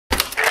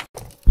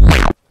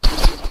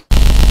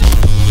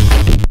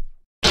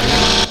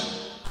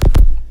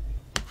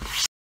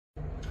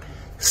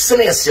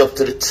Smash up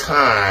to the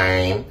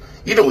time.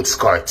 You know it's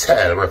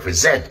Kartel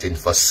representing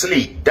for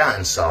Sleek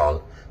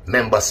Dancehall.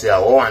 Member say I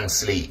want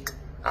Sleek.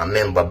 And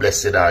member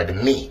blessed are the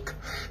meek.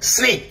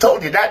 Sleek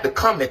told you that the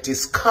comet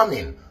is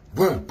coming.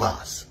 Word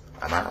boss.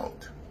 I'm out.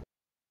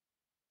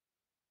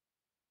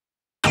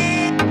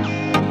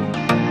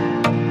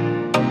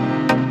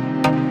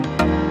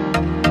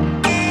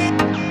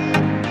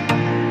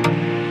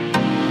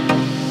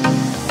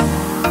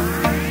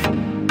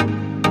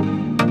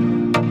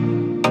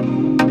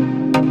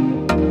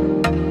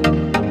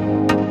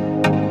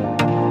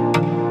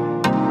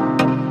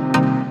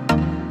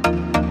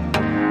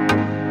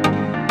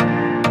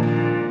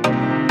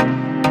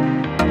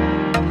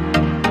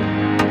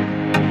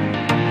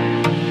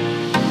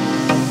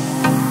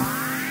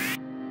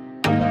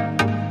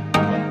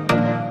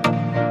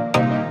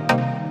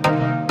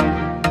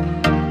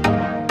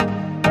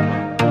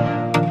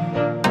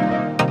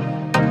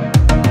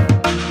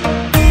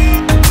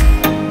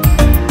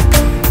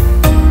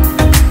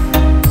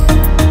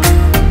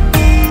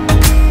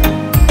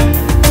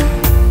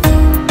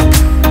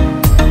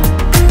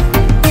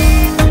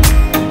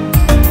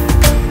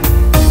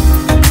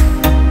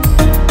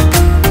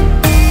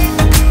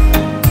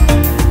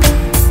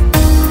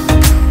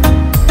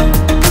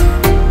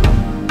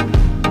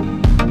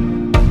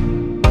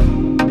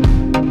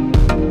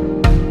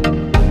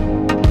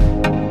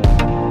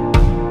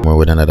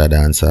 With another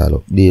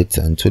dancehall update,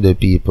 and to the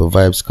people,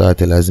 Vybz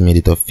Kartel has made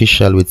it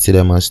official with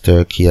Cinemas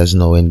Turk. He has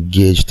now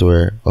engaged to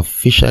her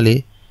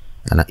officially,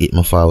 and I hit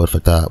my forward for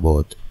talk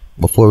about.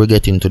 Before we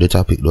get into the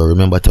topic though,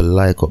 remember to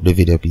like up the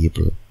video,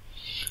 people.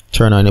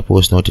 Turn on your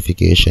post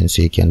notifications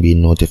so you can be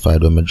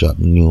notified when I drop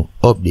new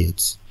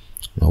updates.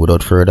 Now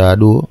without further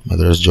ado, I'm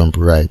gonna just jump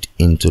right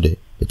into the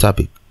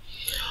topic.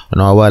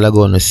 Now a while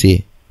ago I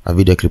see a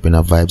video clipping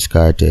of Vybz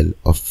Kartel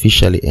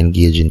officially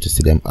engaging to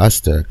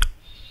Cinemas Turk.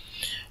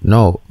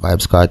 Now,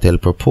 Vybz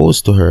Kartel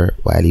proposed to her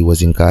while he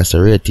was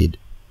incarcerated.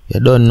 You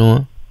don't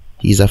know,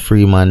 he's a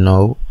free man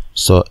now,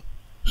 so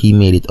he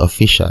made it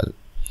official.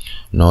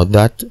 Now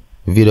that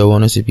video I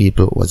wanna see,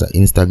 people, was an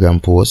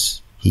Instagram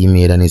post he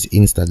made on his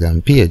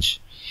Instagram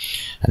page.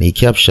 And he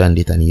captioned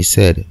it and he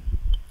said,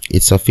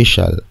 "It's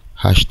official,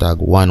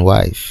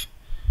 #OneWife.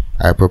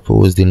 I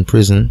proposed in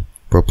prison,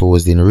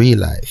 proposed in real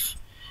life.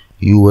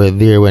 You were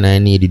there when I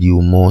needed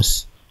you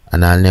most,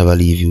 and I'll never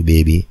leave you,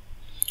 baby.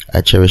 I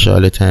cherish all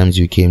the times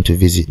you came to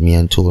visit me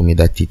and told me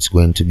that it's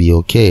going to be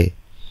okay.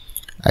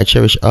 I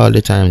cherish all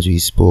the times we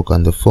spoke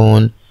on the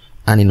phone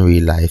and in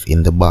real life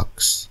in the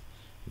box.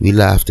 We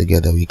laughed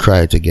together, we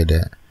cried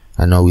together,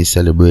 and now we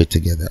celebrate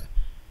together.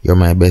 You're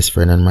my best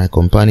friend and my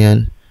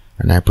companion,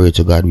 and I pray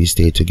to God we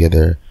stay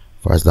together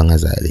for as long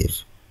as I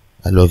live.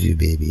 I love you,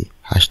 baby.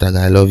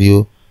 #I love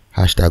you,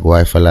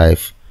 #wife for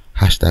life,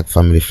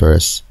 #family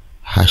first,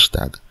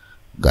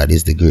 #God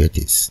is the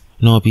greatest."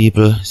 No,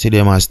 people,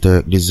 Cinemas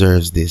Turk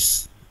deserves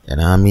this. You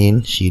know what I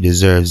mean? She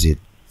deserves it.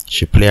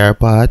 She play her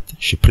part,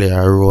 she play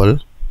her role.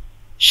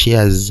 She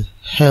has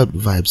helped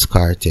Vybz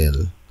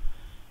Kartel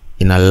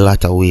in a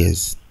lot of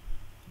ways.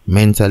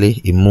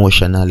 Mentally,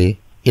 emotionally,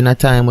 in a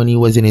time when he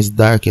was in his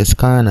darkest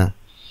corner.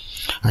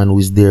 And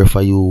who's there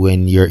for you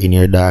when you're in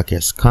your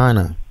darkest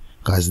corner.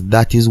 Because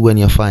that is when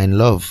you find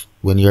love.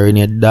 When you're in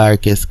your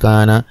darkest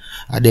corner,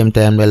 at them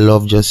time the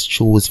love just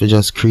choose for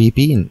just creep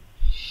in.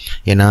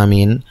 You know what I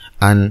mean?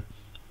 And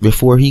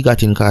before he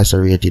got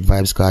incarcerated,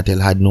 Vybz Kartel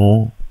had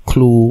no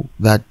clue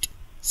that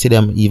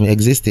Sidem even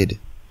existed.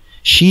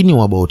 She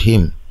knew about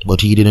him, but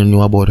he didn't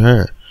know about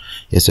her.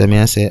 Yes, what I mean,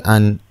 I say,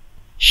 and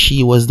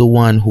she was the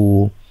one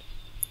who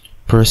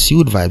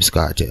pursued Vybz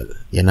Kartel.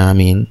 You know what I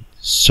mean?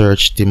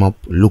 Searched him up,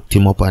 looked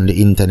him up on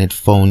the internet,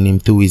 found him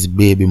through his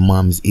baby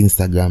mom's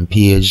Instagram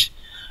page,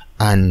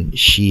 and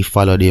she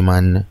followed him,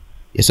 and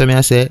yes, what I mean,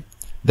 I say,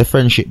 the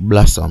friendship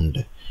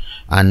blossomed,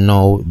 and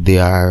now they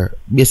are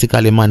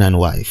basically man and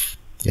wife.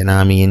 You know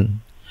what I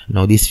mean?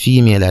 Now this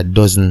female that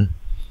doesn't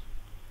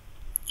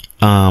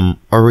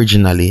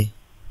originate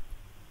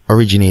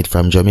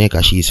from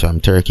Jamaica, she's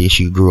from Turkey.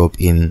 She grew up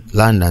in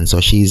London,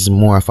 so she's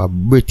more of a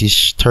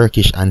British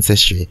Turkish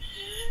ancestry.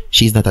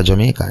 She's not a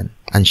Jamaican,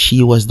 and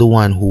she was the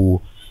one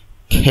who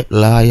kept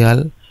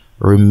loyal,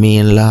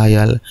 remained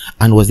loyal,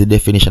 and was the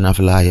definition of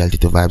loyalty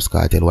to Vybz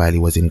Kartel while he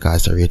was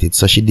incarcerated.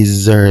 So she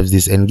deserves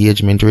this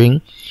engagement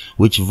ring,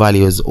 which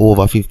values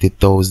over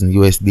 50,000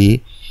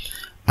 USD.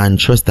 And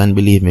trust and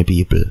believe me,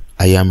 people,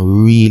 I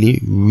am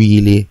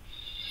really,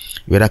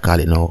 what I call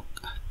it now,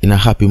 in a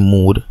happy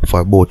mood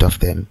for both of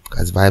them.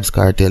 Because Vybz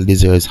Kartel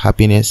deserves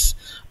happiness,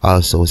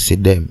 also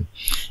Sidem.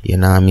 You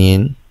know what I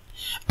mean?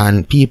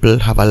 And people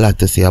have a lot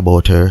to say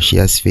about her. She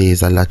has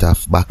faced a lot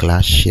of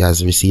backlash. She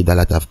has received a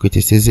lot of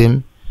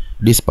criticism.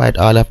 Despite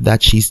all of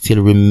that, she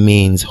still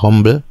remains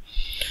humble.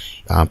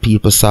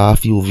 People saw a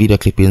few video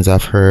clippings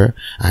of her,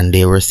 and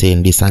they were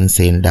saying this and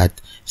saying that.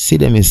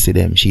 Sidem is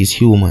Sidem. She's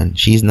human.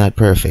 She's not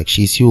perfect.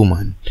 She's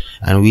human.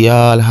 And we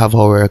all have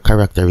our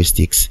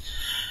characteristics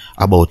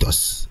about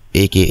us,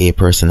 aka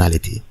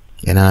personality.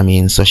 You know what I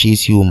mean? So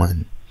she's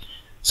human.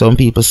 Some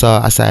people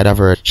saw a side of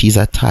her, she's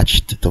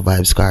attached to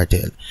Vybz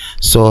Kartel.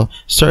 So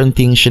certain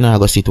things she not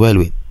go sit well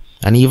with.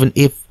 And even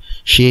if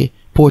she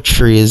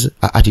portrays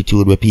an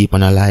attitude where people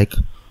not like,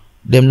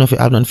 them nothing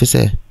have nothing to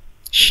say.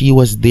 She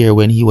was there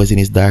when he was in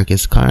his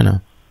darkest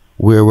corner.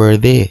 Where were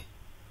they?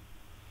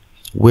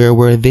 Where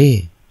were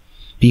they?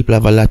 People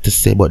have a lot to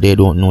say, but they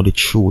don't know the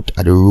truth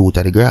at the root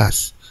of the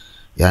grass.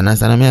 You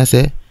understand what I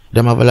say?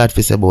 Them have a lot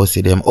to say about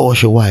say them, oh,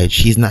 she white,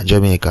 she's not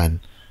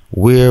Jamaican.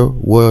 Where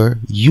were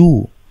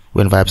you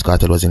when Vybz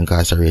Kartel was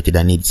incarcerated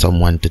and needed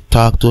someone to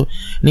talk to?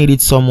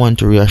 Needed someone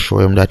to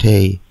reassure him that,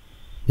 hey,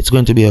 it's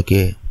going to be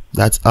okay.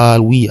 That's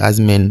all we as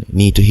men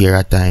need to hear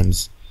at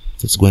times.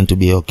 It's going to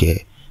be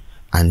okay.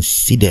 And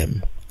see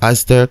them.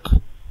 Aztec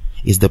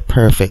is the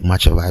perfect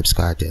match of Vybz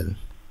Kartel.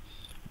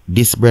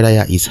 This brother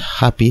here is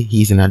happy.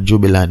 He's in a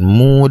jubilant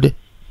mood.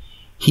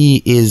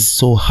 He is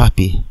so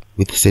happy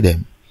with see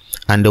them.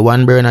 And the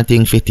one burner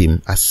thing fit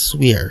him. I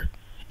swear.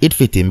 It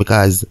fit him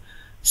because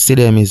see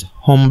them is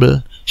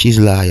humble. She's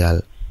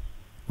loyal.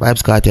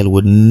 Vybz Kartel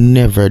would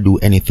never do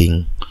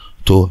anything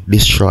to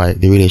destroy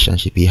the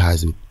relationship he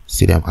has with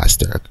see them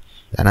Aztec.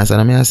 You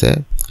understand what I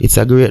say? It's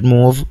a great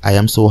move. I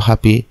am so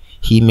happy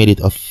he made it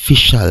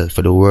official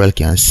for the world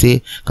can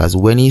see, because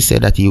when he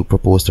said that he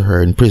proposed to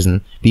her in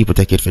prison, people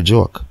take it for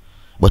joke.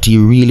 But he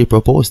really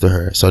proposed to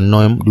her. So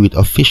now him do it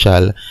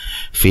official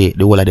for the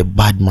whole of the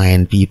bad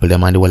mind people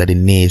them and the whole of the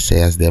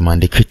naysayers them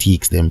and the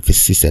critiques them for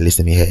sister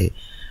listen to me, hey,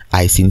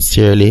 I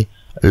sincerely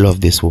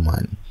love this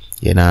woman.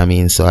 You know what I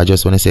mean? So I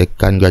just want to say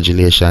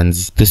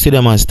congratulations to see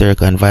them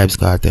Aztec and Vybz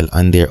Kartel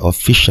on their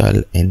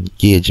official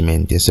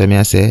engagement. You see me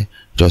I say?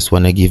 Just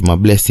want to give my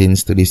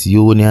blessings to this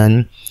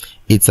union.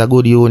 It's a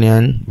good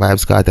union.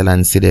 Vybz Kartel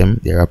and see them,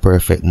 they're a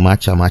perfect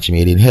match, a match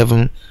made in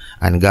heaven.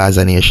 And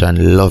Gaza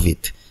Nation love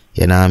it.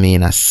 You know what I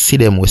mean? I see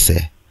them we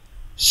say.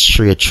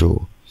 Straight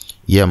through.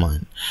 Yeah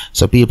man.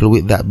 So people,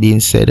 with that being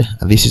said,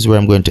 this is where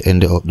I'm going to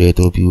end the update.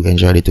 Hope you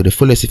enjoyed it to the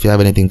fullest. If you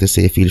have anything to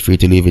say, feel free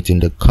to leave it in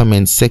the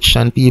comment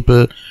section,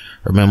 people.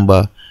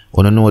 Remember,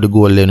 want to know the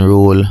golden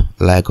rule,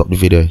 like up the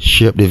video,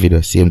 share up the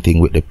video, same thing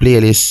with the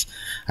playlist.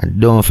 And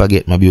don't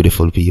forget, my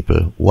beautiful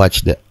people,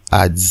 watch the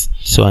ads.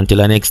 So until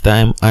the next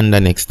time and the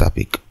next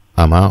topic,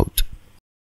 I'm out.